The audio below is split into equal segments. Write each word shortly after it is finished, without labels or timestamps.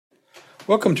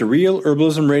Welcome to Real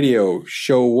Herbalism Radio,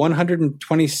 show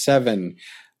 127,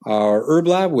 our Herb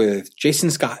Lab with Jason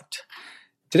Scott.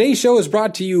 Today's show is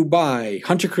brought to you by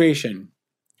Hunter Creation,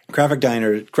 graphic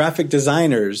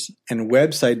designers, and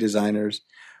website designers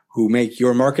who make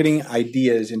your marketing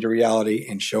ideas into reality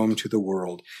and show them to the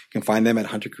world. You can find them at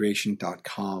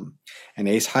huntercreation.com. And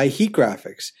Ace High Heat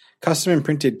Graphics, custom and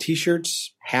printed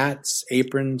t-shirts, hats,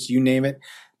 aprons, you name it.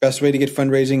 Best way to get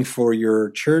fundraising for your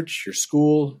church, your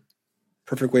school.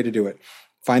 Perfect way to do it.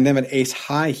 Find them at Ace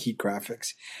High Heat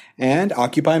Graphics. And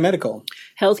Occupy Medical.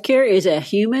 Healthcare is a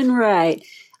human right.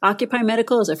 Occupy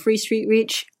Medical is a free street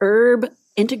reach herb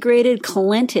integrated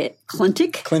clinic.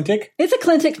 Clinic? It's a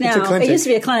clinic now. It's a clinic. It used to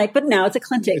be a clinic, but now it's a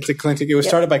clinic. It's a clinic. It was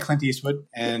started by Clint Eastwood,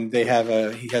 and he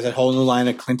has a whole new line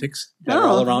of clinics that are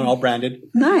all around, all branded.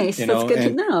 Nice. That's good to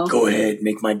know. Go ahead,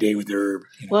 make my day with herb.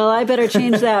 Well, I better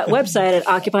change that website at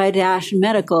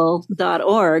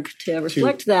occupy-medical.org to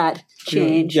reflect that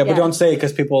change. Yeah, but don't say it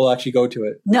because people will actually go to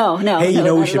it. No.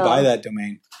 Hey, we should buy that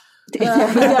domain. No,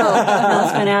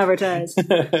 it's been advertised.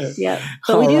 Yeah,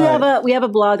 but we have a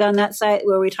blog on that site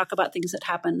where we talk about things that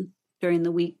happen during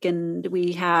the week, and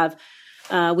we help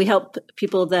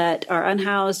people that are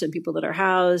unhoused and people that are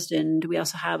housed, and we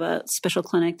also have a special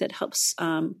clinic that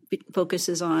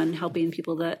focuses on helping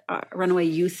people that are runaway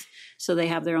youth, so they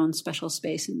have their own special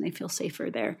space and they feel safer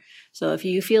there. So if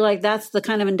you feel like that's the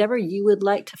kind of endeavor you would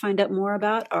like to find out more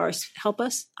about or help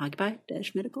us,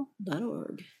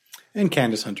 occupy-medical.org. And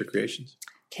Candace Hunter Creations.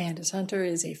 Candace Hunter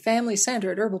is a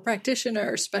family-centered herbal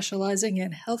practitioner specializing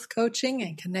in health coaching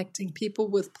and connecting people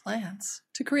with plants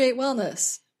to create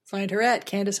wellness. Find her at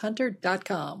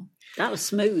CandaceHunter.com. That was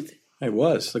smooth. It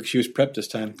was. Look, she was prepped this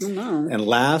time. I know. And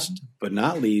last but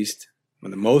not least,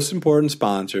 one of the most important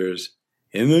sponsors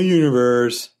in the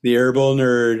universe, the Herbal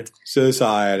Nerd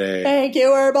Society. Thank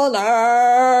you, Herbal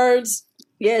Nerds!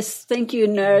 Yes, thank you,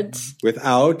 nerds.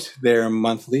 Without their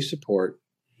monthly support,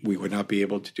 we would not be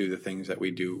able to do the things that we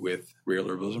do with Real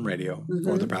Herbalism Radio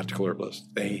or the Practical Herbalist.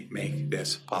 They make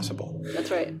this possible.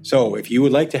 That's right. So if you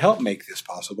would like to help make this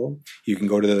possible, you can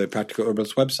go to the Practical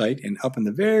Herbalist website, and up in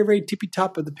the very, very tippy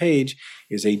top of the page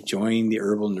is a Join the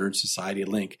Herbal Nerd Society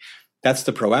link. That's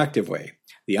the proactive way.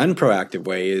 The unproactive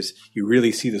way is you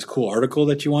really see this cool article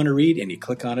that you want to read, and you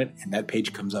click on it, and that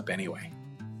page comes up anyway.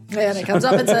 And it comes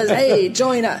up and says, hey,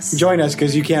 join us. Join us,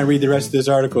 because you can't read the rest of this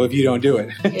article if you don't do it.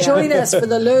 Yeah. Join us for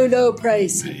the low, low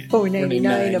price,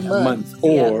 $4.99 a month.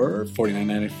 Or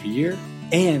 $49.99 a year.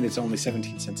 And it's only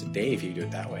 17 cents a day if you do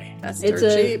it that way. That's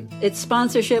cheap. It's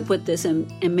sponsorship with this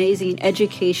amazing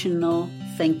educational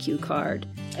thank you card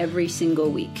every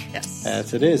single week. Yes.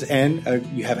 Yes, it is. And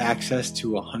you have access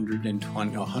to 100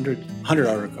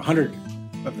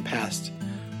 of the past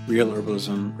Real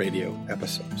Herbalism Radio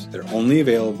episodes. They're only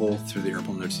available through the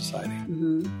Herbal Nerd Society.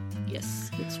 Mm-hmm. Yes,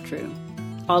 it's true.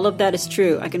 All of that is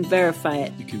true. I can verify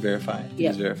it. You can verify it.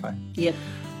 Yep. Verify. Yep.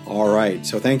 All right.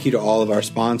 So thank you to all of our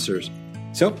sponsors.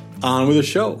 So on with the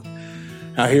show.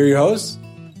 Now here are your hosts,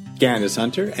 Candace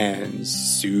Hunter and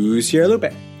Sue Sierra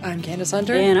Lupe. I'm Candace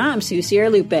Hunter. And I'm Sue Sierra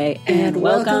Lupe. And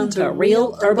welcome to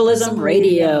Real Herbalism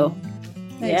Radio.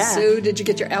 Hey, Sue, did you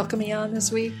get your alchemy on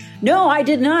this week? No, I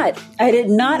did not. I did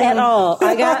not at all.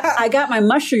 I got my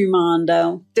mushroom on,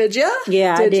 though. Did you?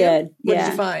 Yeah, I did. What did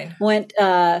you find?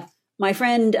 My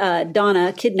friend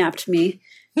Donna kidnapped me,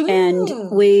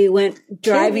 and we went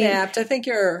driving. Kidnapped? I think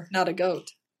you're not a goat.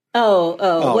 Oh,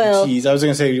 well. Geez, I was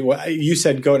going to say, you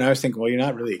said goat, and I was thinking, well, you're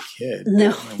not really a kid.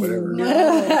 No. Whatever.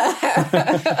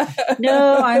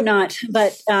 No, I'm not.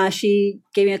 But she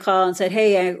gave me a call and said,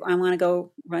 hey, I want to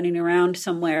go running around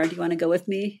somewhere. Do you want to go with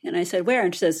me? And I said, where?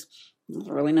 And she says, it's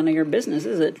really none of your business,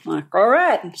 is it? I'm like, all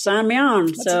right, sign me on.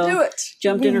 Let's do it.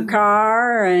 Jumped in her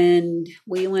car, and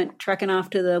we went trekking off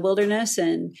to the wilderness,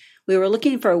 and we were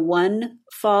looking for one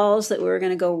falls that we were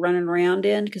going to go running around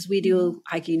in because we do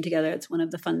hiking together. It's one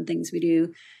of the fun things we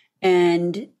do.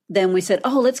 And then we said,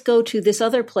 oh, let's go to this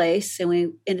other place. And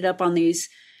we ended up on these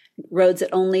roads that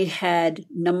only had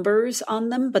numbers on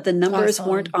them, but the numbers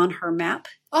weren't on her map.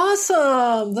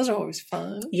 Awesome. Those are always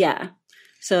fun. Yeah.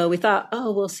 So we thought,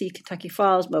 oh, we'll see Kentucky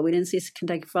Falls, but we didn't see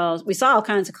Kentucky Falls. We saw all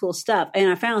kinds of cool stuff. And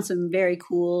I found some very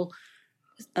cool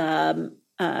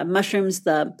mushrooms,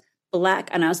 the black,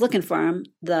 and I was looking for them,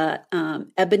 the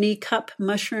ebony cup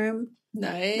mushroom.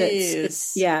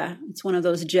 Nice. It's one of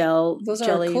those jelly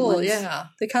are cool, ones. Yeah.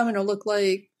 They kind of look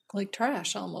like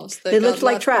trash almost. They looked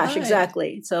like trash,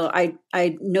 exactly. So I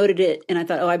noted it, and I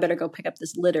thought, oh, I better go pick up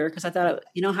this litter, because I thought,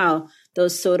 you know how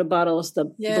those soda bottles,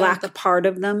 the black part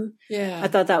of them? Yeah. I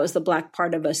thought that was the black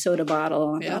part of a soda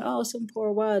bottle. I thought, oh, some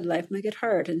poor wildlife might get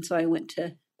hurt. And so I went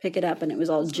to pick it up, and it was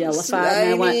all jellified.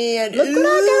 And I went, and look what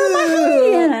I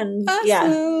got in my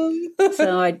hand. Awesome.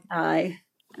 So I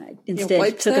instead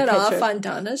wiped took that a picture. off on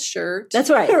Donna's shirt. That's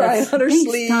right. Right on her Thanks,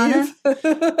 sleeve. Donna.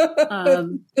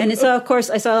 And so, of course,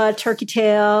 I saw a turkey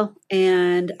tail,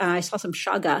 and I saw some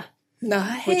shaga.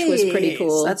 Nice. Which was pretty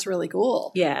cool. That's really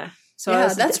cool. Yeah. So I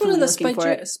was that's one of the definitely looking for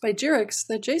it. spigyrics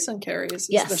that Jason carries. Is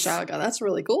Yes. the shaga. That's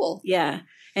really cool. Yeah.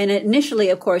 And initially,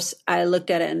 of course, I looked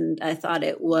at it and I thought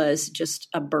it was just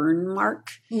a burn mark.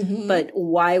 Mm-hmm. But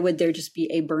why would there just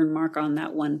be a burn mark on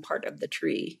that one part of the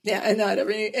tree? Yeah, and not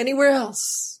anywhere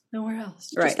else. Nowhere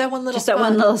else. Right. Just that one little Just spot. that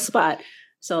one little spot.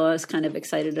 So I was kind of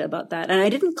excited about that. And I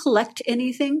didn't collect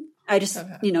anything. I just,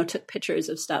 took pictures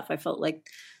of stuff. I felt like,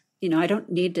 I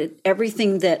don't need to,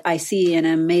 everything that I see and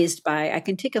I'm amazed by, I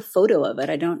can take a photo of it.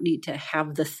 I don't need to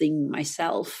have the thing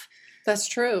myself. That's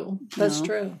true. That's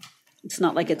true. It's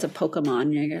not like it's a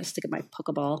Pokemon. I got to stick in my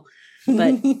Pokeball.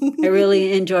 But I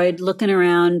really enjoyed looking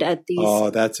around at these.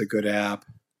 Oh, that's a good app.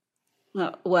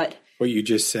 What? What you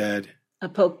just said. A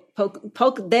poke.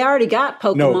 They already got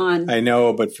Pokemon. No, I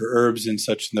know, but for herbs and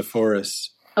such in the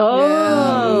forest.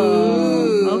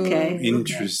 Oh, okay.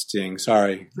 Interesting.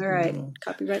 Sorry. All right.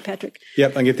 Copyright Patrick.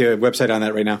 Yep, I can get the website on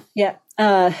that right now. Yeah.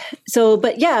 It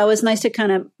was nice to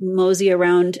kind of mosey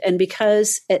around. And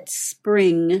because it's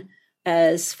spring,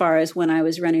 as far as when I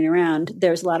was running around,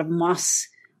 there's a lot of moss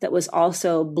that was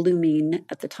also blooming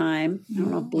at the time. I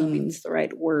don't know if blooming is the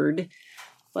right word,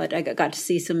 but I got to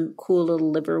see some cool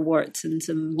little liverworts and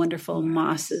some wonderful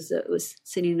mosses that was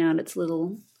sitting on its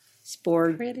little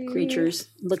spore creatures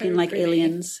looking like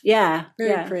aliens. Yeah.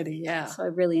 Very pretty, yeah. So I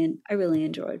really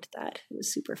enjoyed that. It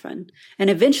was super fun.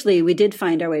 And eventually we did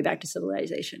find our way back to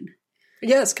civilization.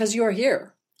 Yes, because you are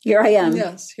here. Here I am.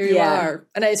 Yes, here you are.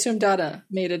 And I assume Donna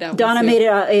made it out. Donna made it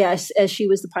out, yes, as she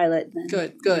was the pilot.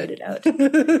 Good. Made it out.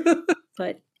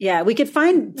 But yeah, we could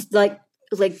find like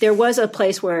there was a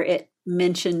place where it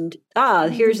mentioned,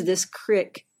 here's this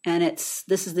creek, and this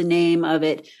is the name of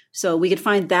it. So we could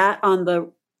find that on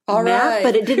the map,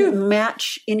 but it didn't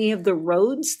match any of the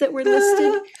roads that were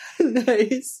listed.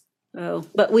 Nice. Oh,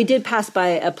 but we did pass by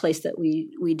a place that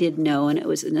we did know, and it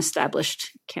was an established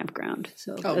campground.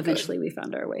 So eventually we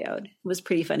found our way out. It was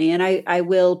pretty funny. And I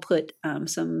will put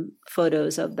some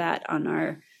photos of that on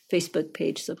our Facebook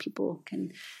page so people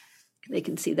can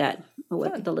see that,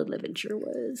 what the little adventure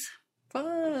was.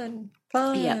 Fun.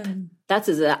 Yep. That's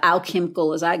as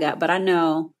alchemical as I got, but I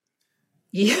know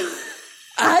you...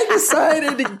 I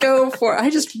decided to go for it.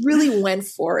 I just really went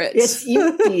for it. Yes,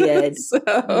 you did.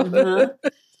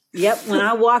 Yep. When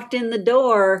I walked in the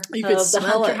door of the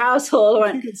Hunter household, I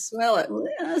went, you could smell it.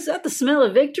 Is that the smell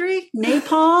of victory?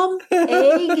 Napalm?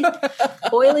 Egg?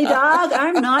 Oily dog?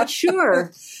 I'm not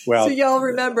sure. Well, so y'all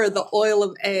remember the oil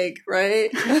of egg,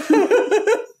 right?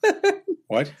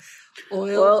 What?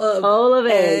 Oil of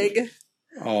egg.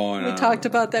 Oh, no. We talked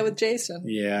about that with Jason.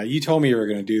 Yeah, you told me you were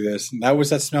going to do this. And that was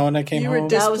that smell when I came home?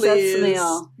 That was that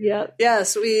smell. Yep.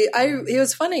 Yes, it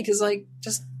was funny because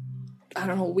just, I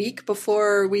don't know, a week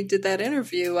before we did that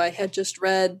interview, I had just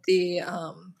read the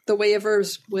Way of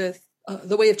Herbs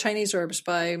The Way of Chinese Herbs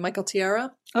by Michael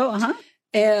Tiara. Oh,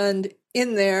 And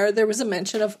in there was a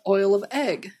mention of oil of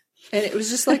egg. And it was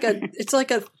just like it's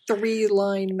like a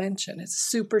 3-line mention. It's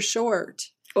super short.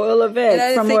 Oil of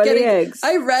egg from oily eggs.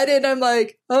 I read it and I'm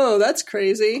like, oh, that's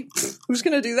crazy. Who's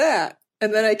going to do that?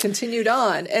 And then I continued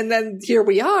on. And then here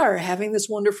we are having this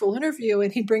wonderful interview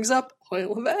and he brings up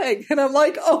oil of egg. And I'm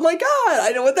like, oh my God,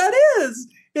 I know what that is.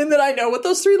 And then I know what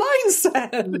those 3 lines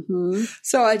said. Mm-hmm.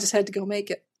 So I just had to go make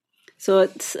it. So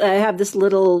I have this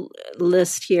little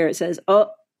list here. It says,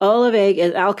 oil of egg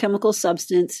is alchemical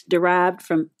substance derived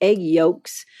from egg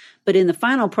yolks, but in the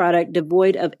final product,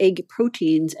 devoid of egg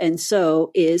proteins, and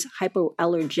so is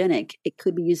hypoallergenic. It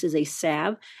could be used as a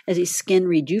salve, as a skin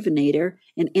rejuvenator,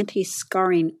 an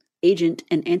anti-scarring agent,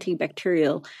 and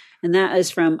antibacterial. And that is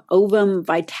from Ovum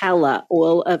Vitala,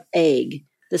 oil of egg.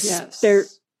 Yes,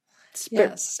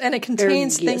 and it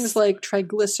contains things like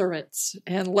triglycerides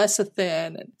and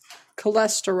lecithin and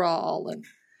cholesterol and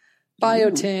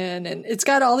biotin, and it's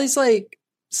got all these like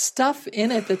stuff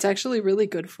in it that's actually really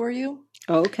good for you.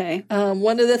 Okay.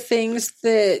 One of the things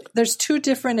that there's 2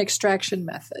 different extraction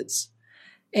methods,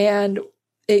 and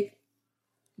it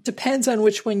depends on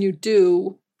which one you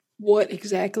do, what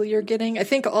exactly you're getting. I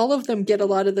think all of them get a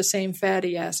lot of the same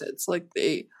fatty acids, like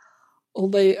the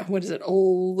oleic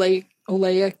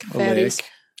fatty.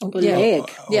 Oleic.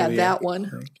 Yeah, that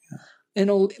one. and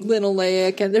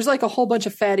linoleic, and there's like a whole bunch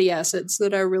of fatty acids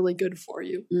that are really good for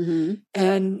you. Mm-hmm.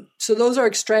 And so those are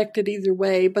extracted either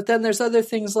way. But then there's other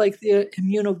things like the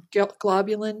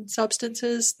immunoglobulin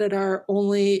substances that are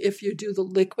only if you do the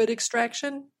liquid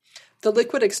extraction. The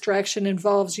liquid extraction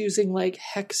involves using like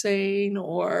hexane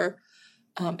or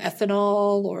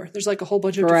ethanol, or there's like a whole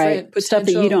bunch of different potential stuff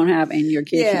that you don't have in your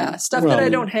kitchen. Yeah, stuff that I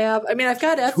don't have. I mean, I've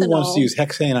got ethanol. Who wants to use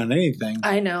hexane on anything?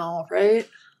 I know, right?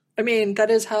 I mean, that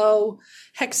is how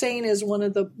hexane is one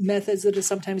of the methods that is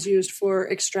sometimes used for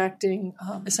extracting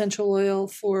essential oil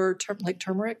for like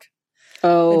turmeric.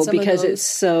 Oh, because it's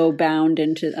so bound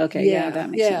into. Okay, yeah, that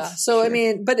makes sense. So sure. I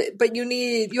mean, but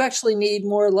you actually need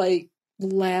more like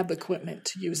lab equipment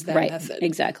to use that method.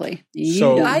 Exactly.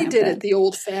 I did it the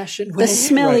old-fashioned way, the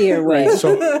smellier way.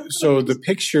 So the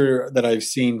picture that I've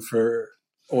seen for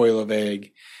oil of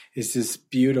egg is this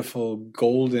beautiful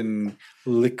golden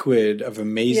liquid of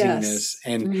amazingness. Yes.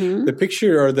 And the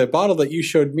picture or the bottle that you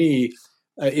showed me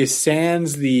is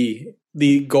sans the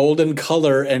golden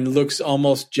color and looks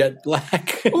almost jet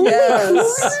black.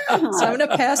 Yes. So I'm going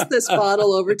to pass this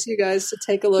bottle over to you guys to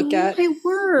take a look at. My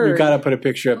word. You got to put a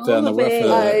picture up there on the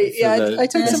web. I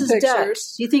took some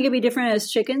pictures. Do you think it'd be different as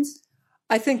chickens?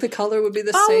 I think the color would be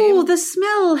the same. Oh, the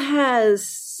smell has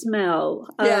smell.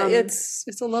 Yeah, it's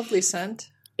a lovely scent.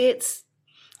 It's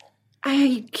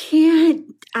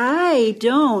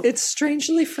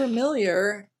strangely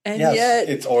familiar and yes, yet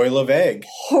it's oil of egg.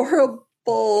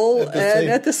 Horrible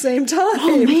at the same time.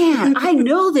 Oh man, I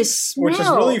know this smell. Which is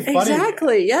really funny.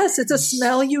 Exactly. Yes, it's a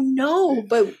smell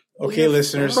but okay,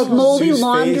 listeners. Like moldy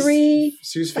laundry.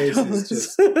 Sue's face is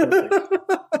just perfect.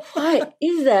 What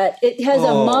is that? It has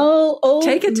a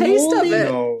take a taste moldy. of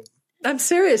it. No. I'm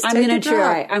serious. I'm going to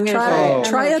try. I'm going to try.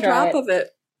 Try a drop of it.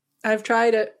 I've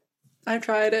tried it. I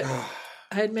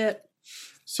admit.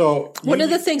 So one of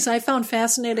the things I found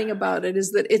fascinating about it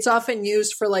is that it's often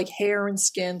used for like hair and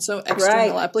skin, so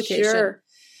external application. Sure.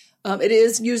 It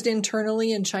is used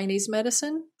internally in Chinese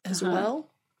medicine as well.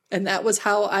 And that was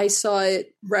how I saw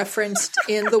it referenced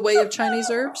in The Way of Chinese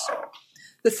Herbs.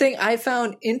 The thing I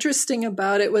found interesting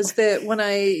about it was that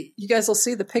you guys will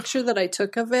see the picture that I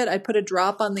took of it, I put a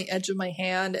drop on the edge of my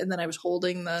hand and then I was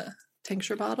holding the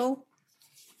tincture bottle.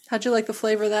 How'd you like the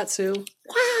flavor of that, Sue?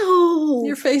 Wow.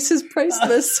 Your face is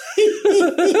priceless.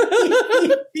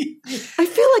 I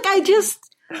feel like I just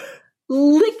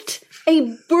licked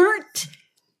a burnt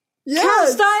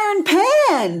cast iron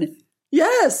pan.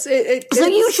 Yes. So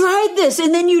you tried this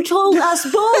and then you told us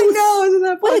both. I know, isn't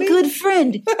that funny? What a good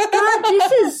friend. God,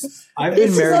 I've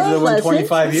been married to the woman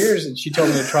 25 years and she told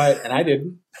me to try it and I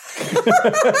didn't.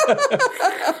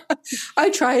 I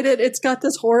tried it. It's got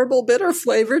this horrible bitter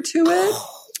flavor to it.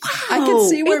 I can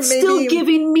see where it's still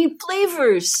giving me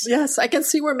flavors. Yes, I can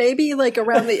see where maybe like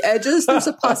around the edges there's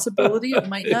a possibility it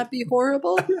might not be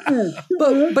horrible.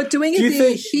 But doing it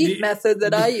the heat method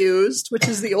that I used, which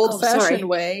is the old-fashioned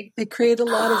way, it created a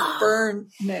lot of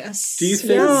burnness. Do you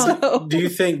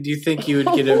think you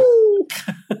would get a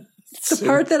The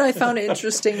part that I found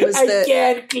interesting was that I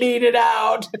can't clean it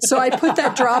out. So I put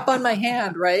that drop on my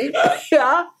hand, right?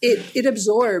 Yeah. It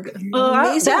absorbed.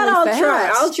 I'll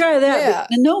try that. Yeah.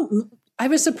 But no, I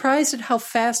was surprised at how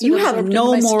fast you it have absorbed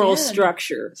no into my moral skin.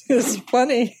 structure. It's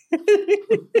funny.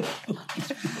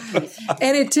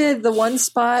 And it did. The one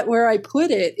spot where I put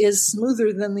it is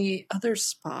smoother than the other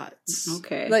spots.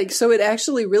 Okay. So it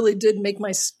actually really did make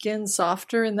my skin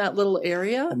softer in that little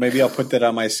area. Well, maybe I'll put that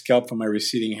on my scalp for my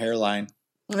receding hairline.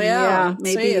 Yeah,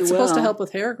 maybe it's supposed to will. help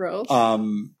with hair growth.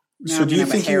 So do you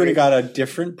think you would have got a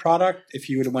different product if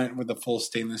you would have went with a full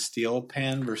stainless steel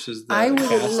pan versus the I would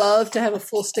cast? love to have a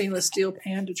full stainless steel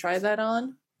pan to try that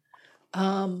on.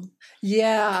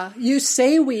 Yeah, you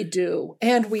say we do,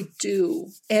 and we do.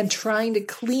 And trying to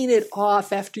clean it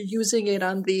off after using it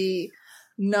on the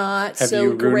not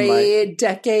so great,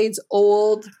 decades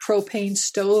old propane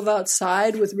stove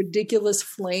outside with ridiculous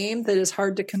flame that is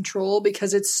hard to control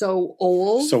because it's so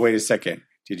old. So wait a second.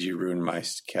 Did you ruin my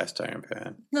cast iron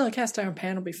pan? No, the cast iron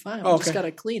pan will be fine. Oh, We just got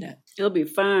to clean it. It'll be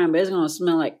fine, but it's going to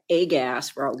smell like A-gas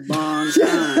for a long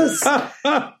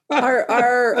time.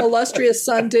 Our illustrious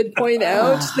son did point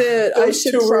out that I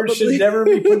should Two words probably should never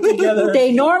be put together.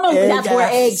 That's where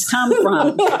eggs come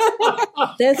from.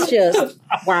 That's just,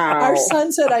 wow. Our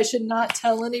son said I should not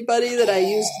tell anybody that I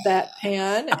used that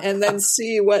pan and then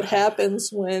see what happens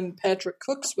when Patrick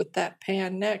cooks with that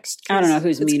pan next. I don't know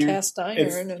who's it's meaner. Cast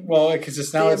iron. Because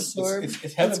it's now it's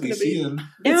heavily seasoned.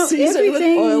 It's seasoned with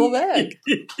oil of egg.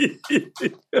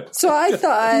 So I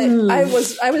thought I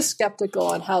was skeptical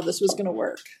on how this was going to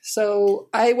work. So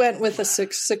I went with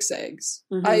six eggs.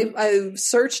 Mm-hmm. I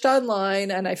searched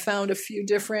online and I found a few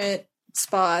different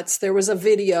spots, there was a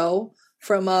video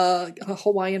from a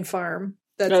Hawaiian farm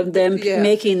of them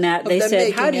making that. They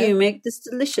said, "How do you make this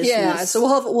deliciousness?" Yeah, so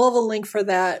we'll have a link for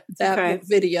that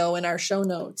video in our show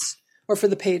notes, or for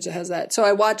the page that has that. So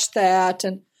I watched that,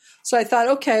 and so I thought,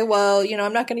 okay, well,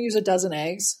 I'm not going to use a dozen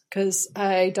eggs because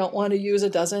I don't want to use a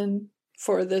dozen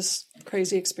for this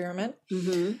crazy experiment.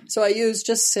 Mm-hmm. So I used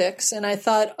just 6, and I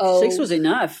thought, 6 was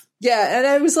enough. Yeah, and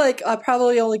I was like, I'm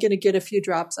probably only going to get a few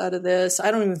drops out of this. I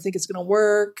don't even think it's going to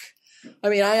work. I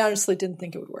mean, I honestly didn't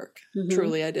think it would work. Mm-hmm.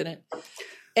 Truly, I didn't.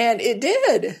 And it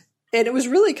did. And it was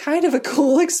really kind of a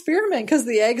cool experiment because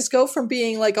the eggs go from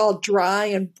being like all dry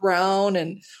and brown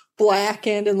and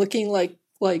blackened and looking like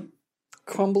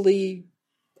crumbly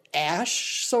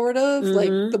ash, sort of, like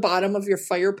the bottom of your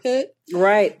fire pit.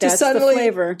 Right. That's the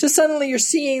flavor. Just suddenly you're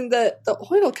seeing the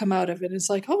oil come out of it. It's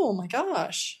like, oh my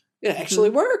gosh, it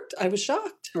actually worked. I was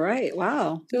shocked. Right.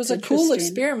 Wow. It was a cool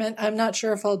experiment. I'm not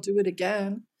sure if I'll do it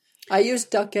again. I used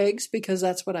duck eggs because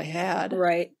that's what I had.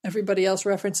 Right. Everybody else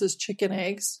references chicken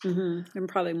eggs. Mm-hmm. And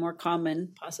probably more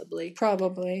common, possibly.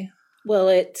 Probably. Well,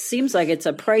 it seems like it's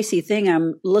a pricey thing.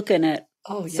 I'm looking at.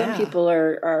 Oh, yeah. Some people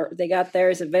they got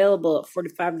theirs available at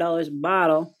 $45 a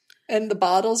bottle. And the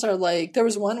bottles are like, there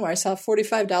was one where I saw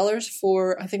 $45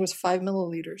 for, I think it was 5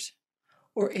 milliliters,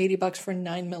 or $80 for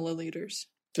 9 milliliters.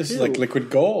 This is like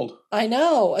liquid gold. I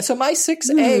know. So my 6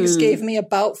 eggs gave me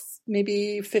about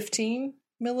maybe 15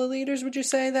 milliliters, would you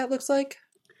say that looks like?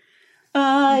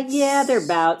 Yeah, they're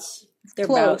bouts. They're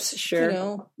close, bouts, sure.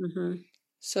 Mm-hmm.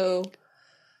 So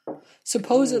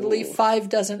supposedly 5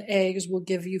 dozen eggs will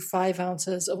give you 5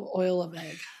 ounces of oil of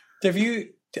egg.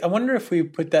 I wonder if we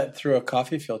put that through a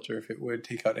coffee filter, if it would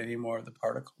take out any more of the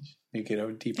particles. You get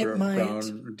a deeper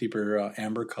brown, or deeper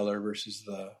amber color versus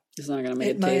the. It's not going to make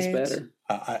it taste better.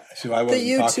 So I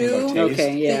wasn't talking about taste.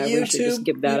 Okay, yeah, we should just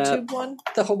give that YouTube one,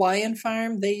 the Hawaiian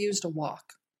farm, they used a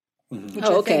wok, which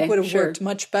I think would have worked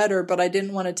much better. But I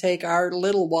didn't want to take our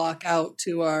little wok out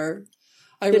to our.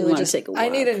 I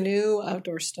need a new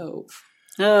outdoor stove.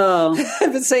 Oh,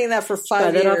 I've been saying that for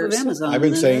 5 years. Off of Amazon, I've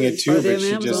been saying it too, but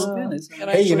she just.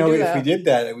 Hey, if we did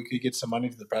that, we could get some money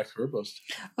to the Practical Herbalist.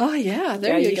 Oh yeah,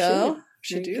 there you go.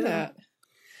 Should do that.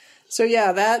 So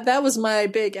yeah, that was my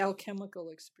big alchemical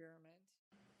experiment.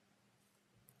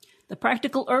 The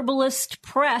Practical Herbalist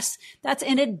Press. That's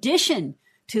in addition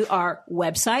to our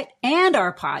website and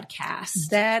our podcast.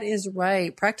 That is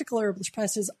right. Practical Herbalist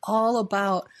Press is all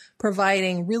about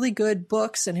providing really good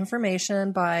books and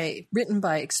information written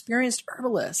by experienced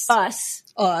herbalists.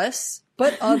 Us,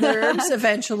 but others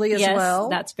eventually as well.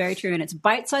 Yes, that's very true. And it's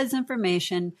bite-sized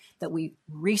information that we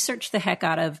research the heck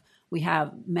out of. We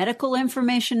have medical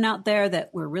information out there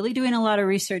that we're really doing a lot of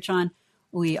research on.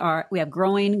 We have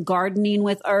growing, gardening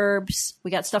with herbs.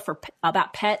 We got stuff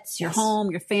about pets, your home,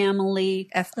 your family.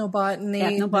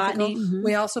 Ethnobotany. Mm-hmm.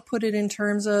 We also put it in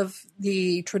terms of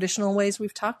the traditional ways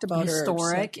we've talked about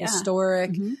historic, herbs.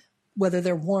 Historic, whether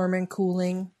they're warm and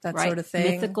cooling, that sort of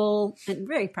thing. Mythical and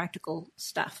very practical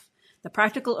stuff. The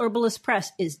Practical Herbalist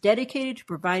Press is dedicated to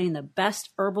providing the best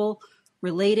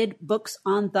herbal-related books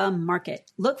on the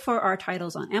market. Look for our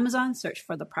titles on Amazon, search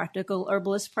for the Practical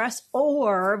Herbalist Press,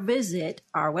 or visit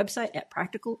our website at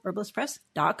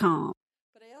practicalherbalistpress.com.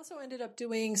 But I also ended up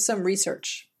doing some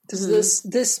research.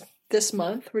 This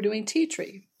month we're doing tea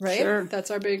tree, right? Sure.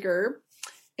 That's our big herb.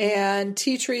 And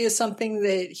tea tree is something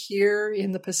that here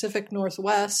in the Pacific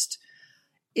Northwest,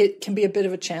 it can be a bit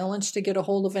of a challenge to get a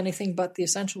hold of anything but the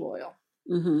essential oil.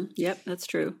 Mm-hmm. Yep, that's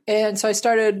true. And so I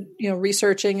started,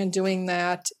 researching and doing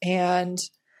that. And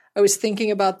I was thinking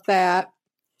about that.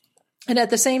 And at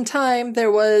the same time,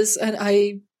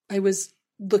 I was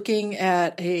looking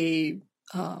at a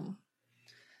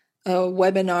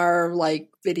webinar like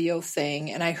video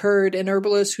thing. And I heard an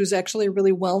herbalist who's actually a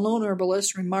really well-known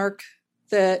herbalist remark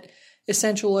that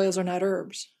essential oils are not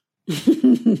herbs.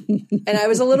 And I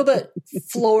was a little bit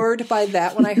floored by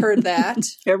that when I heard that.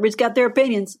 Everybody's got their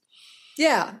opinions.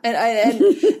 Yeah. And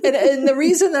the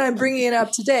reason that I'm bringing it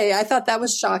up today, I thought that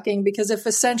was shocking because if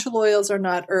essential oils are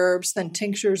not herbs, then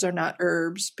tinctures are not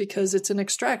herbs because it's an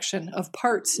extraction of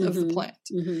parts of the plant.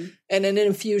 Mm-hmm. And an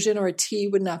infusion or a tea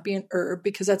would not be an herb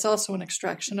because that's also an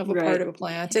extraction of a part of a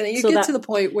plant. And you get to the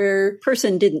point where...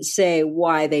 person didn't say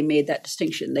why they made that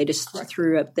distinction. They just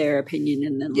threw up their opinion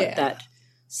and then let that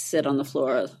sit on the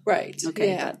floor. Right.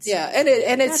 Okay. Yeah. And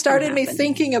it started me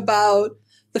thinking about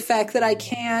the fact that I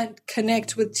can't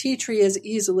connect with tea tree as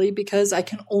easily because I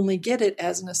can only get it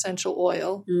as an essential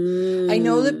oil. I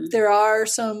know that there are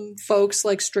some folks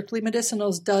like Strictly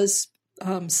Medicinals does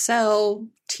sell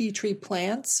tea tree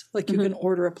plants. Like you can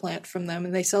order a plant from them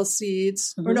and they sell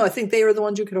seeds. Or no, I think they were the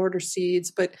ones you could order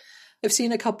seeds. But I've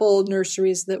seen a couple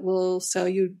nurseries that will sell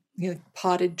you,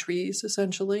 potted trees,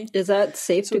 essentially. Is that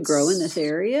safe to grow in this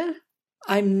area?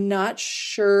 I'm not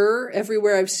sure.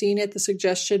 Everywhere I've seen it, the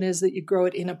suggestion is that you grow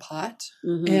it in a pot.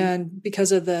 Mm-hmm. And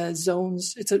because of the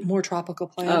zones, it's a more tropical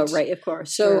plant. Oh, right, of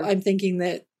course. So sure. I'm thinking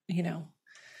that,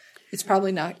 it's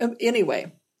probably not.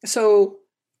 Anyway, so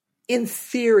in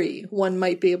theory, one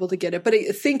might be able to get it. But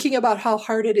thinking about how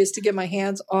hard it is to get my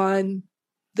hands on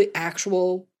the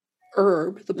actual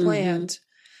herb, the plant,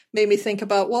 made me think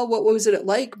about, well, what was it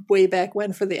like way back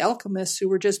when for the alchemists who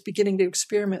were just beginning to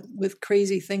experiment with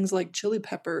crazy things like chili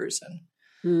peppers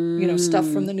and, stuff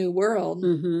from the New World.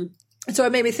 Mm-hmm. And so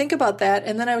it made me think about that.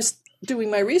 And then I was doing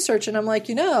my research and I'm like,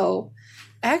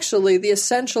 actually the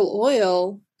essential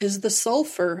oil is the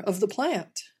sulfur of the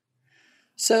plant.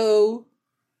 So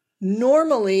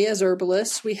normally as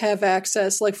herbalists, we have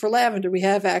access, like for lavender, we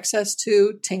have access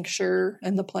to tincture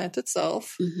and the plant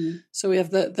itself. Mm-hmm. So we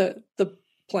have the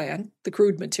plant, the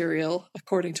crude material,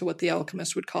 according to what the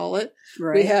alchemist would call it.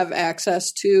 Right. We have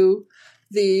access to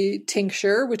the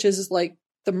tincture, which is like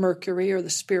the mercury or the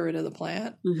spirit of the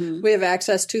plant. Mm-hmm. We have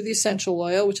access to the essential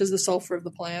oil, which is the sulfur of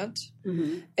the plant.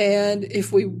 Mm-hmm. And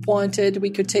if we wanted,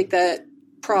 we could take that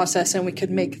process and we could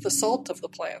make the salt of the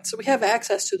plant. So we have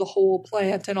access to the whole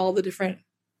plant and all the different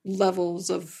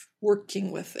levels of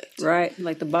working with it. Right,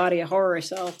 like the body of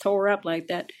Horus all tore up like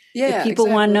that. Yeah, if people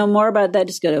want to know more about that,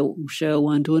 just go to show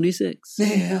 126.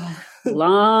 Yeah.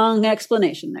 Long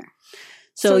explanation there.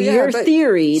 So yeah, your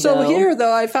theory, So here,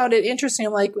 though, I found it interesting.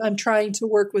 I'm trying to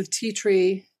work with tea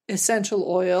tree essential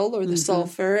oil or the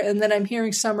sulfur, and then I'm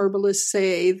hearing some herbalists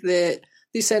say that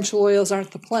the essential oils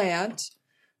aren't the plant,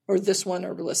 or this one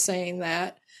herbalist saying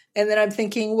that. And then I'm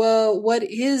thinking, well, what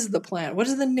is the plant? What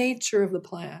is the nature of the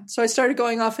plant? So I started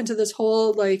going off into this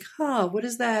whole what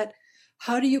is that?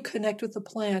 How do you connect with the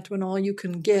plant when all you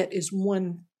can get is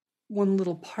one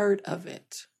little part of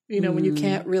it? When you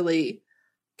can't really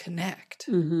connect.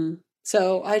 Mm-hmm.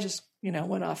 So I just,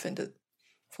 went off into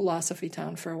philosophy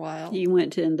town for a while. You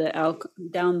went to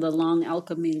down the long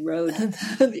alchemy road.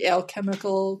 The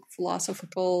alchemical,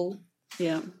 philosophical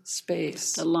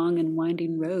space. The long and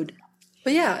winding road.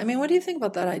 But yeah, what do you think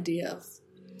about that idea of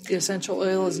the essential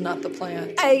oil is not the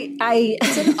plant?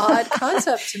 It's an odd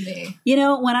concept to me.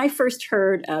 When I first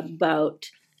heard about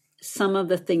some of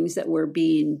the things that were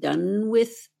being done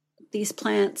with these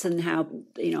plants and how,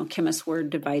 chemists were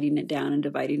dividing it down.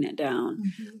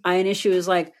 I initially was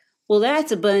like, well,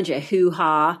 that's a bunch of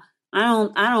hoo-ha.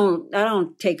 I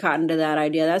don't take cotton to that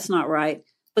idea. That's not right.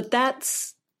 But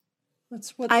that's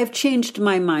what I've changed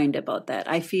my mind about that.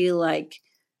 I feel like,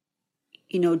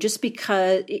 just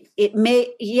because it may,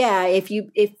 if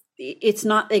it's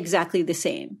not exactly the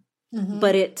same,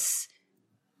 but it's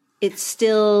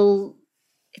still,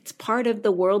 it's part of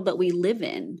the world that we live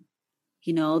in.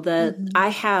 I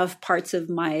have parts of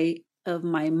my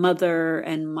mother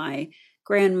and my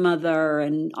grandmother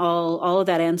and all of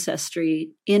that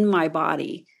ancestry in my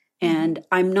body, and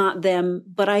I'm not them,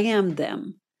 but I am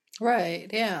them. Right.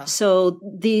 Yeah. So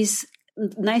these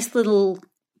nice little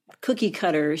cookie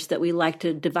cutters that we like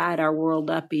to divide our world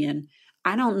up in,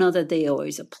 I don't know that they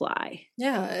always apply.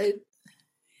 Yeah.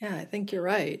 I think you're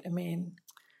right. I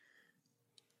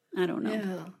don't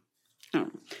know. Yeah.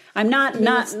 I'm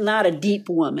not a deep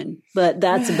woman, but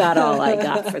that's about all I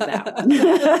got for that one.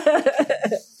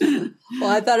 Well,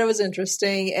 I thought it was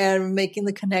interesting, and making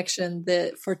the connection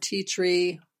that for tea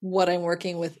tree, what I'm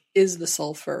working with is the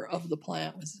sulfur of the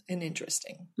plant was an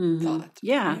interesting thought.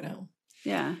 Yeah.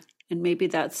 Yeah. And maybe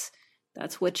that's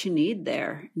what you need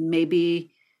there.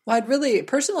 Maybe. Well, I'd really,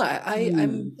 personally,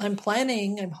 I'm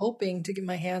hoping to get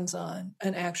my hands on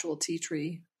an actual tea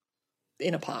tree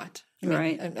in a pot.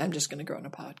 Right. I'm just going to grow in a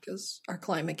pot because our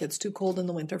climate gets too cold in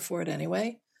the winter for it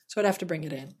anyway. So I'd have to bring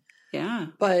it in. Yeah.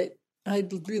 But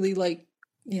I'd really like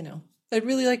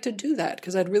to do that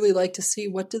because I'd really like to see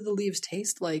what do the leaves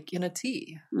taste like in a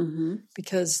tea. Mm-hmm.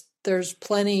 Because there's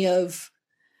plenty of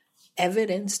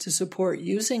evidence to support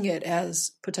using it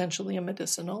as potentially a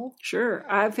medicinal. Sure.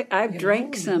 I've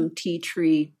drank some tea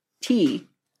tree tea.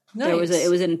 Nice. It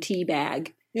was in a tea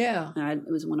bag. Yeah.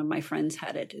 It was one of my friends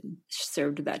had it and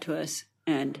served that to us.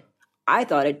 And I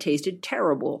thought it tasted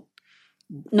terrible.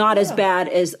 Not as bad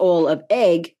as oil of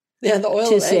egg. Yeah, the oil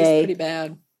of egg is pretty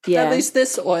bad. Yeah. At least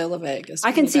this oil of egg is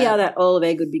I can see bad. how that oil of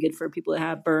egg would be good for people that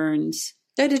have burns.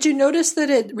 Yeah, did you notice that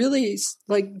it really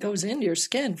goes into your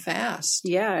skin fast?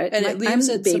 Yeah. And it leaves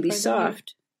it baby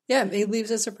soft. Yeah, it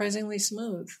leaves it surprisingly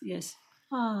smooth. Yes.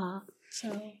 So,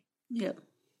 yep.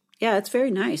 Yeah, it's very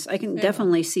nice. I can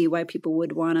definitely see why people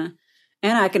would want to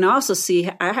And I can also see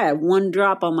I had one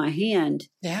drop on my hand.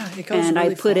 Yeah, it goes and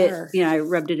really I put far. it, I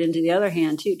rubbed it into the other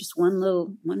hand too. Just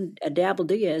a dab will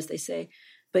do you, as they say.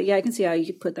 But yeah, I can see how you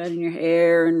could put that in your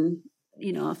hair, and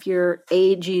if you're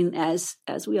aging as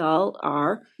we all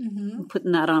are,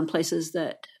 putting that on places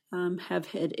that have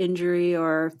had injury,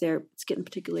 or if it's getting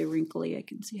particularly wrinkly, I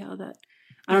can see how that.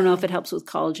 I don't know if it helps with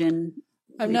collagen.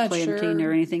 I'm not sure.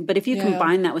 Or anything, but if you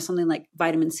combine that with something like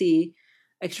vitamin C,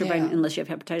 extra vitamin, unless you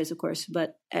have hepatitis, of course,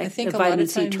 but I think vitamin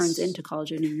C turns into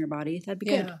collagen in your body, that'd be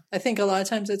good. I think a lot of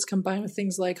times it's combined with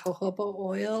things like jojoba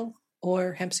oil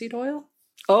or hemp seed oil.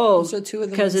 Oh, those are two of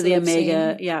the because of the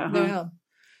omega. Yeah. Yeah.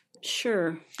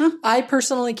 Sure. Huh. I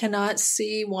personally cannot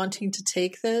see wanting to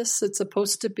take this. It's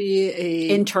supposed to be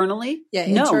internally?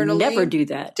 Yeah, no, internally. Never do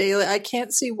that. Daily. I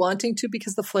can't see wanting to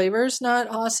because the flavor is not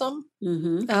awesome.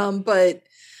 Mm-hmm. But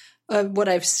what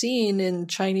I've seen in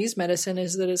Chinese medicine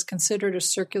is that it's considered a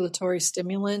circulatory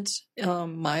stimulant,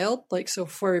 mild. So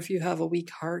for if you have a weak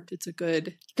heart, it's a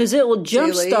good. Because it will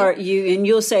jumpstart you, and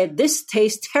you'll say, "This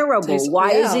tastes terrible.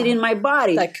 Why is it in my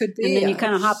body?" That could be. And then you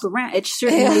kind of hop around. It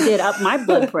certainly did up my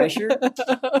blood pressure.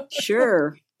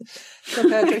 Sure. So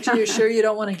Patrick, are you sure you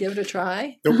don't want to give it a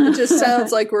try? Nope. It just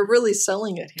sounds like we're really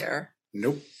selling it here.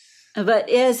 Nope. But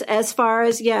as far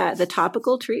as the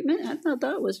topical treatment, I thought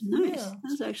that was nice. Yeah. That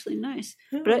was actually nice.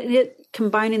 But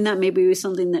combining that maybe with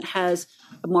something that has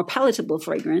a more palatable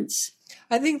fragrance.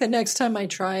 I think the next time I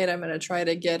try it, I'm going to try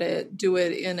to do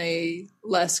it in a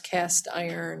less cast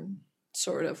iron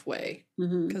sort of way,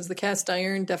 because the cast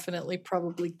iron definitely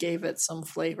probably gave it some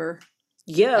flavor.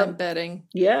 Yeah, I'm betting.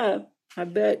 Yeah, I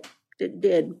bet it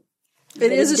did.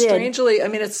 It is strangely,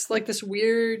 it's like this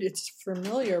weird, it's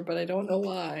familiar, but I don't know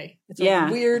why. It's a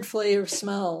weird flavor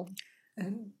smell.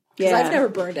 Because I've never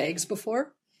burned eggs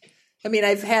before.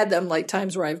 I've had them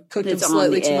times where I've cooked them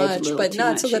slightly too much, but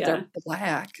not so that they're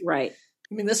black. Right.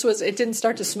 It didn't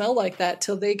start to smell like that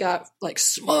till they got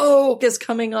smoke is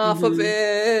coming off of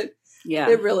it. Yeah.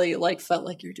 It really felt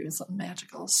like you're doing something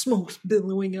magical. Smoke's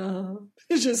billowing up.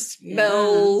 It just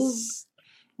smells.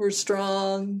 We're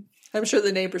strong. I'm sure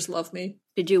the neighbors love me.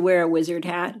 Did you wear a wizard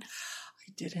hat?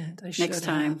 I didn't. I should Next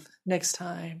time. have. Next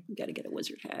time. You got to get a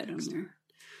wizard hat on there.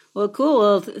 Well, cool.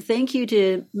 Well, thank you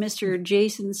to Mr.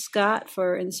 Jason Scott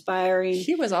for inspiring.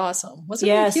 He was awesome,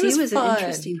 wasn't he? Yes, he was an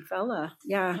interesting fella.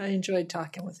 Yeah. I enjoyed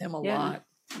talking with him a lot.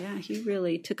 Yeah, he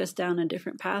really took us down a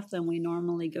different path than we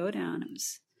normally go down.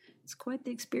 It's quite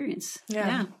the experience.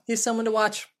 Yeah. He's someone to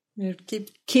watch.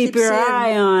 Keep your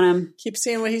eye on him. Keep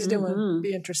seeing what he's doing.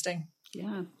 Be interesting.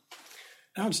 Yeah.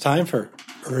 Now it's time for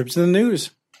Herbs in the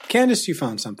News. Candace, you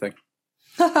found something.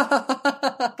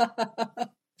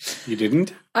 You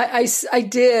didn't? I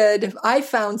did. I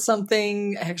found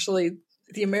something, actually.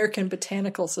 The American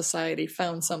Botanical Society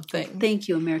found something. Thank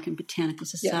you, American Botanical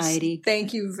Society. Yes,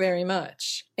 thank you very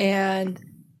much. And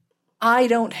I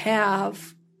don't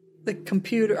have the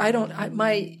computer.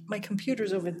 My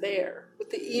computer's over there with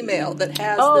the email that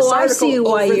has this article I see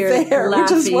why over you're there,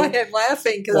 laughing. which is why I'm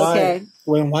laughing. Why?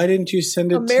 Why didn't you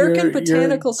send it American to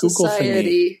Botanical your Google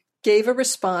Society gave a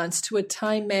response to a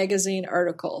Time magazine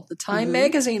article. The Time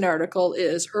magazine article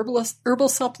is herbal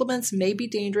supplements may be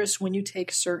dangerous when you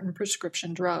take certain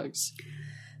prescription drugs.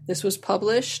 This was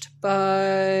published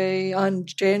on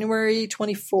January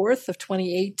 24th of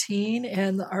 2018,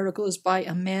 and the article is by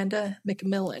Amanda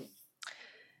McMillan.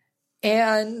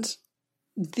 And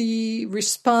the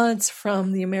response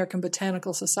from the American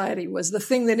Botanical Society was the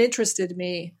thing that interested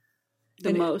me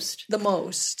the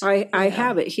most. I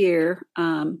have it here.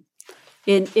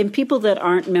 In people that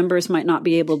aren't members might not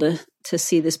be able to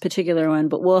see this particular one,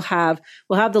 but we'll have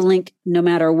the link no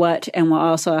matter what, and we'll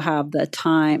also have the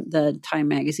Time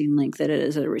magazine link that it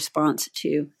is a response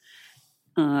to.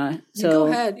 So go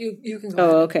ahead. You can go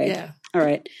ahead. Okay. Yeah. All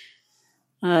right.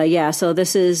 So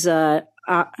this is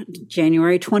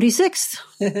January 26th.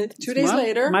 2 days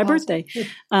later. My birthday.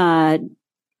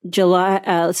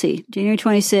 January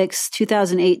 26th,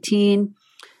 2018.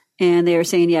 And they were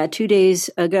saying, 2 days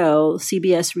ago,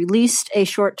 CBS released a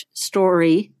short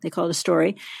story, they call it a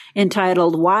story,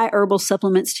 entitled Why Herbal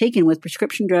Supplements Taken with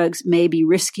Prescription Drugs May Be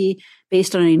Risky,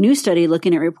 based on a new study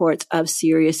looking at reports of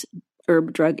serious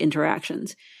herb-drug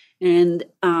interactions. And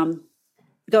go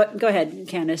ahead,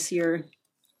 Candace.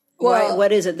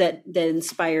 What is it that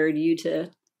inspired you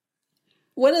to...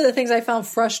 One of the things I found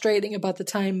frustrating about the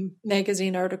Time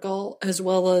magazine article, as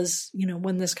well as,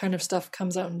 when this kind of stuff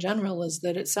comes out in general, is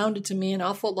that it sounded to me an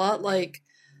awful lot like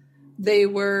they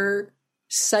were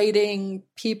citing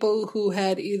people who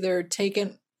had either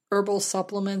taken herbal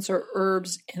supplements or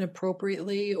herbs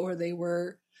inappropriately, or they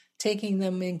were taking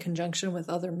them in conjunction with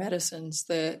other medicines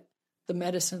that the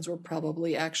medicines were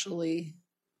probably actually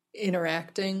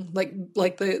interacting.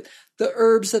 Like the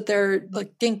herbs that they're,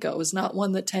 like ginkgo is not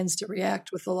one that tends to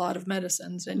react with a lot of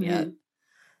medicines, and yet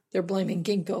they're blaming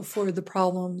ginkgo for the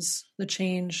problems, the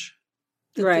change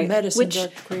that the medicines are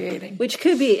creating. Which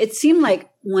could be, it seemed like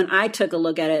when I took a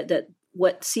look at it, that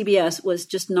what CBS was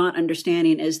just not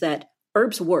understanding is that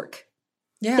herbs work.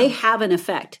 Yeah. They have an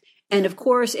effect. And of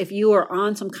course, if you are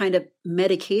on some kind of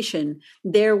medication,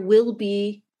 there will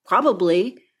be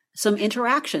probably some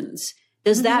interactions.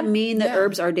 Does that mean that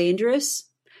herbs are dangerous?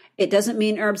 It doesn't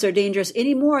mean herbs are dangerous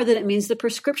any more than it means the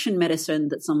prescription medicine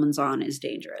that someone's on is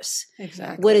dangerous.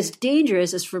 Exactly. What is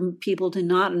dangerous is for people to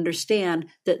not understand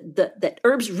that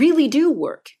herbs really do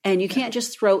work. And you can't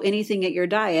just throw anything at your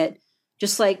diet.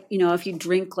 Just like, if you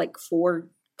drink like 4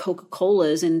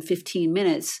 Coca-Colas in 15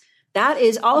 minutes, that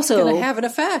is also going to have an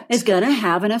effect. It's going to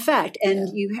have an effect. And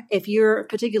if you're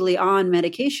particularly on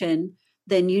medication,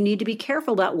 then you need to be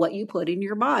careful about what you put in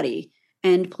your body.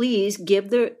 And please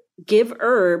give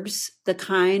herbs the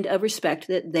kind of respect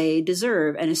that they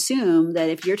deserve, and assume that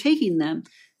if you're taking them,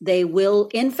 they will,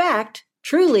 in fact,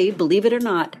 truly, believe it or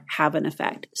not, have an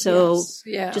effect. So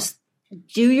just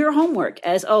do your homework,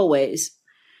 as always.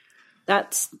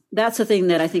 That's the thing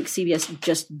that I think CBS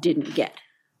just didn't get.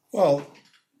 Well,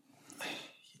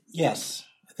 yes,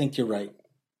 I think you're right.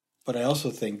 But I also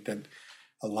think that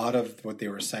a lot of what they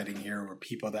were citing here were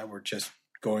people that were just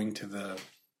going to the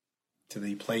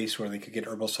place where they could get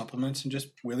herbal supplements and just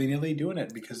willy-nilly doing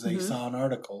it because they saw an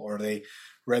article or they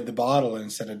read the bottle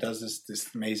and said it does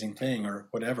this amazing thing or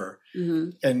whatever.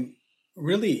 And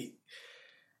really,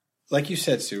 like you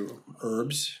said, Sue,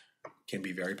 herbs can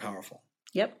be very powerful.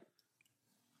 Yep.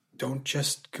 Don't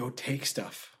just go take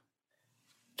stuff.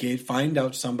 Find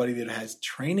out somebody that has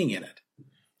training in it,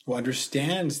 who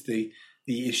understands the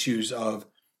issues of,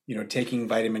 taking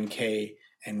vitamin K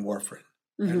and warfarin.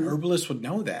 An herbalist would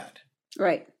know that.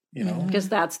 Right. Because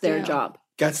that's their job.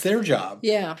 That's their job.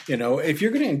 Yeah. If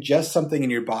you're going to ingest something in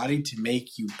your body to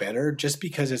make you better, just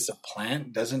because it's a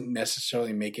plant doesn't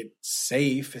necessarily make it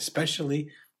safe, especially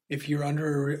if you're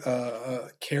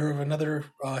under care of another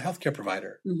healthcare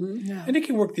provider. And it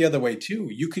can work the other way too.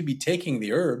 You could be taking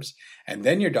the herbs and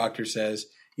then your doctor says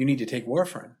you need to take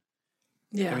warfarin.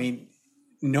 Yeah. I mean,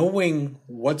 knowing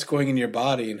what's going in your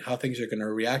body and how things are going to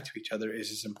react to each other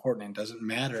is as important. It doesn't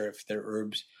matter if they're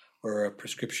herbs or a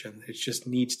prescription. It just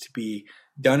needs to be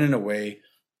done in a way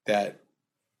that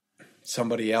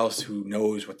somebody else who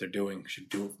knows what they're doing should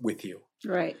do it with you.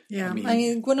 Right. Yeah. I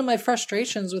mean, one of my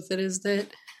frustrations with it is that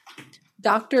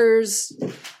doctors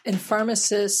and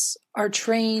pharmacists are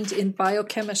trained in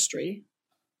biochemistry.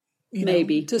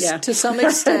 Maybe to some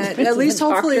extent, at least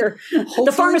hopefully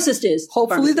the pharmacist is.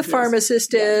 Hopefully the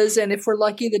pharmacist is, and if we're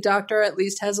lucky, the doctor at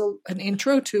least has an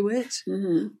intro to it.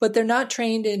 But they're not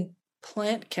trained in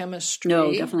plant chemistry.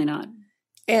 No, definitely not.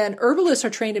 And herbalists are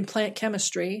trained in plant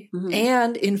chemistry,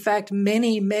 and in fact,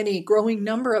 many growing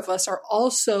number of us are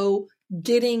also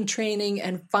getting training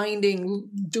and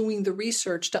doing the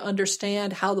research to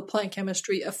understand how the plant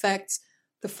chemistry affects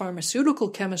the pharmaceutical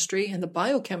chemistry and the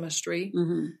biochemistry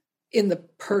in the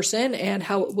person and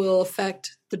how it will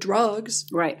affect the drugs.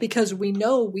 Right. Because we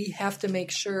know we have to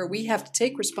make sure, we have to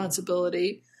take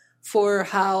responsibility for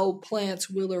how plants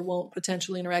will or won't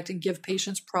potentially interact and give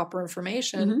patients proper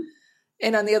information.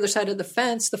 And on the other side of the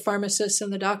fence, the pharmacists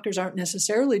and the doctors aren't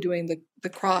necessarily doing the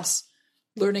cross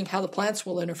learning how the plants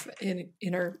will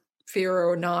interfere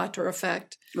or not or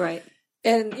affect. Right.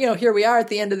 And, here we are at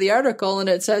the end of the article, and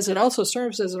it says it also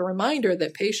serves as a reminder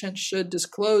that patients should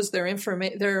disclose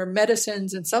their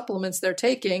medicines and supplements they're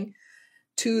taking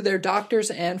to their doctors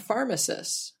and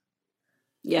pharmacists.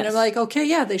 Yes. And I'm like, okay,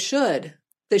 yeah, they should.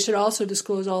 They should also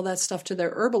disclose all that stuff to their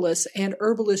herbalists, and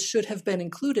herbalists should have been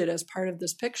included as part of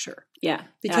this picture. Yeah,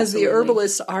 because the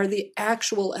herbalists are the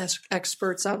actual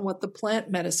experts on what the plant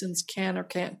medicines can or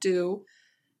can't do.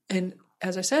 And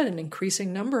as I said, an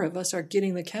increasing number of us are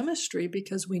getting the chemistry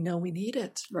because we know we need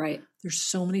it. Right. There's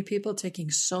so many people taking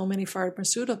so many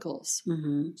pharmaceuticals.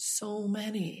 So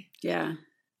many. Yeah.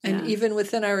 And even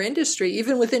within our industry,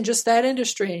 even within just that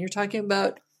industry, and you're talking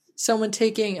about someone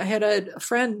taking, I had a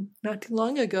friend not too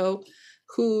long ago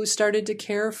who started to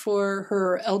care for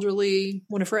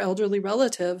one of her elderly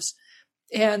relatives.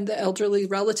 And the elderly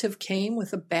relative came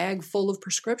with a bag full of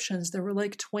prescriptions. There were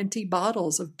like 20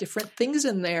 bottles of different things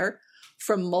in there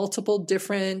from multiple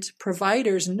different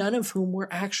providers, none of whom were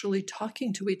actually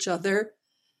talking to each other.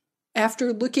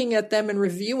 After looking at them and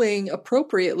reviewing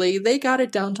appropriately, they got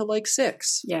it down to like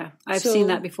 6. Yeah, I've seen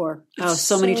that before. Oh,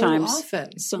 so many times.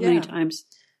 Often. So many times.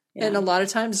 Yeah. And a lot of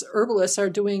times herbalists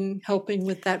are helping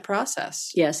with that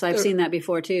process. Yes, I've seen that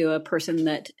before too. A person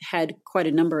that had quite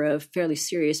a number of fairly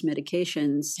serious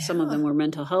medications. Some of them were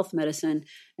mental health medicine,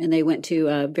 and they went to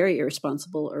a very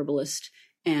irresponsible herbalist.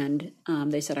 And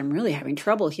they said, I'm really having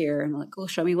trouble here. And I'm like, well,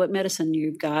 show me what medicine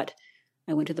you've got.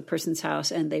 I went to the person's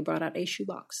house, and they brought out a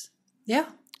shoebox. Yeah.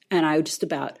 And I just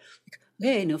about,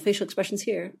 hey, no facial expressions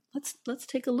here. Let's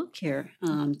take a look here.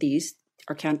 These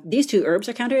two herbs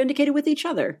are counterindicated with each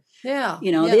other. Yeah.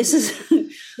 This is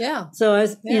So I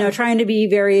was, trying to be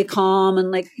very calm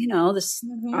and this.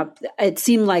 It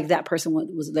seemed like that person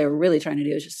was they were really trying to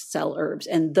do is just sell herbs,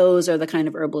 and those are the kind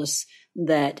of herbalists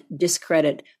that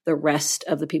discredit the rest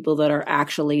of the people that are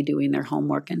actually doing their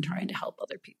homework and trying to help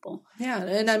other people. Yeah,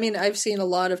 and I mean, I've seen a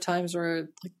lot of times where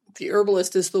the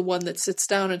herbalist is the one that sits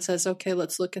down and says, "Okay,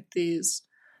 let's look at these,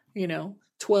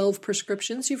 12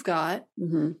 prescriptions you've got.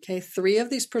 Mm-hmm. Okay, 3 of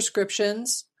these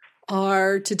prescriptions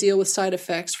are to deal with side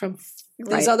effects from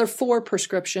these other 4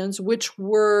 prescriptions, which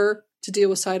were to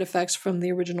deal with side effects from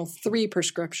the original 3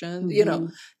 prescriptions. Mm-hmm.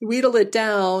 Wheedle it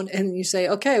down and you say,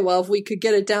 okay, well, if we could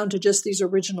get it down to just these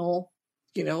original,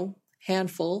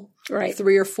 handful,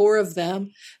 3 or 4 of them,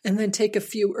 and then take a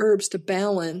few herbs to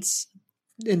balance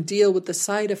and deal with the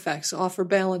side effects, offer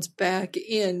balance back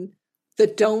in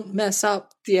that don't mess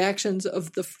up the actions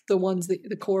of the ones,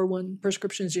 the core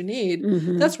prescriptions you need.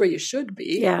 Mm-hmm. That's where you should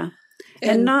be. Yeah.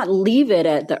 And not leave it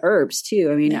at the herbs too.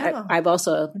 I mean, I've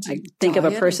also, I think of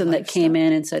a person that came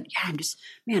in and said,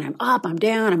 I'm up, I'm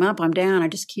down, I'm up, I'm down. I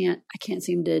can't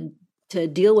seem to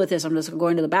deal with this. I'm just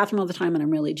going to the bathroom all the time and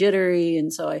I'm really jittery.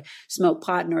 And so I smoke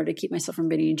pot in order to keep myself from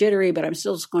being jittery, but I'm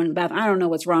still just going to the bathroom. I don't know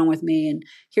what's wrong with me. And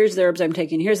here's the herbs I'm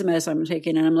taking. Here's the medicine I'm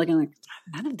taking. And I'm looking like,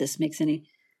 none of this makes any.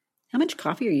 How much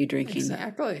coffee are you drinking?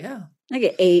 Exactly, yeah. I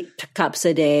get 8 cups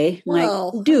a day.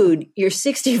 Well, like, dude, you're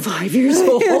 65 years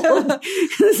old.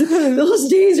 Those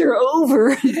days are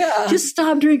over. Yeah. Just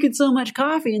stop drinking so much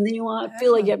coffee, and then you won't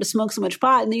feel like you have to smoke so much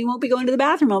pot, and then you won't be going to the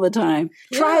bathroom all the time.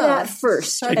 Try that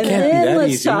first, and then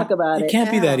let's talk about it. It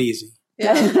can't be that easy.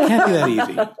 Yeah. It can't be that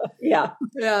easy. Yeah.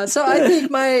 Yeah. So I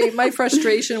think my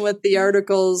frustration with the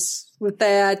articles with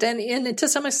that, and to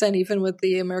some extent even with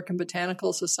the American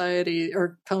Botanical Society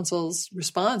or Council's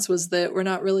response, was that we're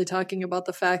not really talking about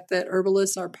the fact that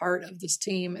herbalists are part of this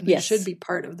team and they should be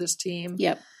part of this team.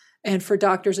 Yep. And for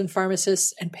doctors and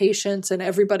pharmacists and patients and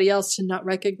everybody else to not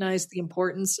recognize the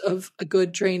importance of a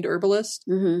good trained herbalist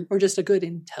or just a good,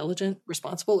 intelligent,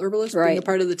 responsible herbalist being a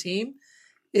part of the team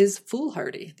is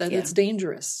foolhardy, that it's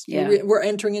dangerous. Yeah. We're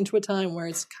entering into a time where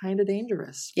it's kind of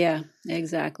dangerous. Yeah,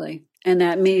 exactly. And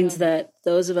that means that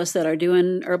those of us that are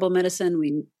doing herbal medicine,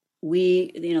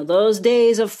 we those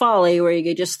days of folly where you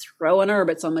could just throw an herb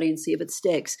at somebody and see if it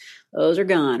sticks, those are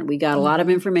gone. We got a lot of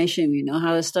information. We know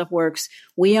how this stuff works.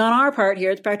 We, on our part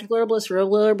here at Practical Herbalist,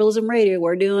 Real Herbalism Radio,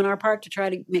 we're doing our part to try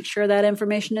to make sure that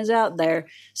information is out there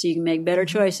so you can make better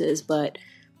choices. But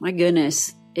my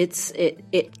goodness,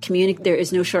 there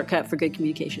is no shortcut for good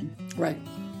communication. Right.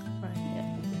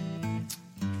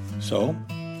 So,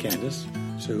 Candace,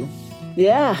 Sue.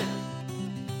 Yeah.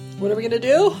 What are we going to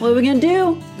do? What are we going to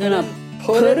do? Going to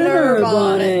put an herb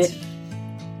on it.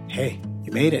 Hey,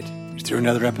 you made it. You're through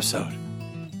another episode.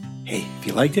 Hey, if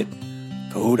you liked it,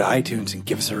 go to iTunes and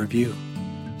give us a review.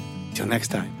 Until next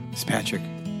time, it's Patrick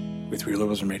with Real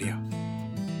Herbalism Radio.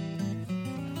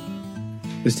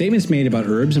 The statements made about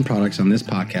herbs and products on this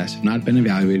podcast have not been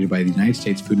evaluated by the United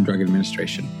States Food and Drug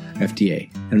Administration,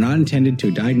 FDA, and are not intended to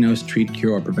diagnose, treat,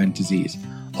 cure, or prevent disease.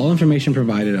 All information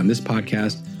provided on this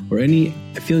podcast or any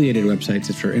affiliated websites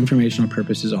is for informational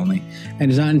purposes only and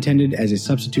is not intended as a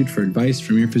substitute for advice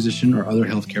from your physician or other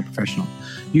healthcare professional.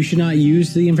 You should not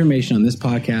use the information on this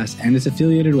podcast and its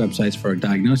affiliated websites for a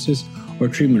diagnosis or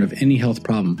treatment of any health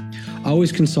problem.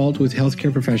 Always consult with a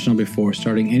healthcare professional before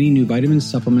starting any new vitamins,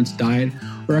 supplements, diet,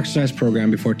 or exercise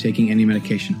program before taking any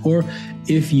medication, or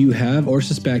if you have or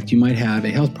suspect you might have a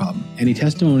health problem. Any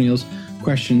testimonials,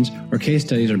 questions, or case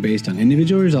studies are based on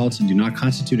individual results and do not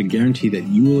constitute a guarantee that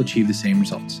you will achieve the same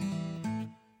results.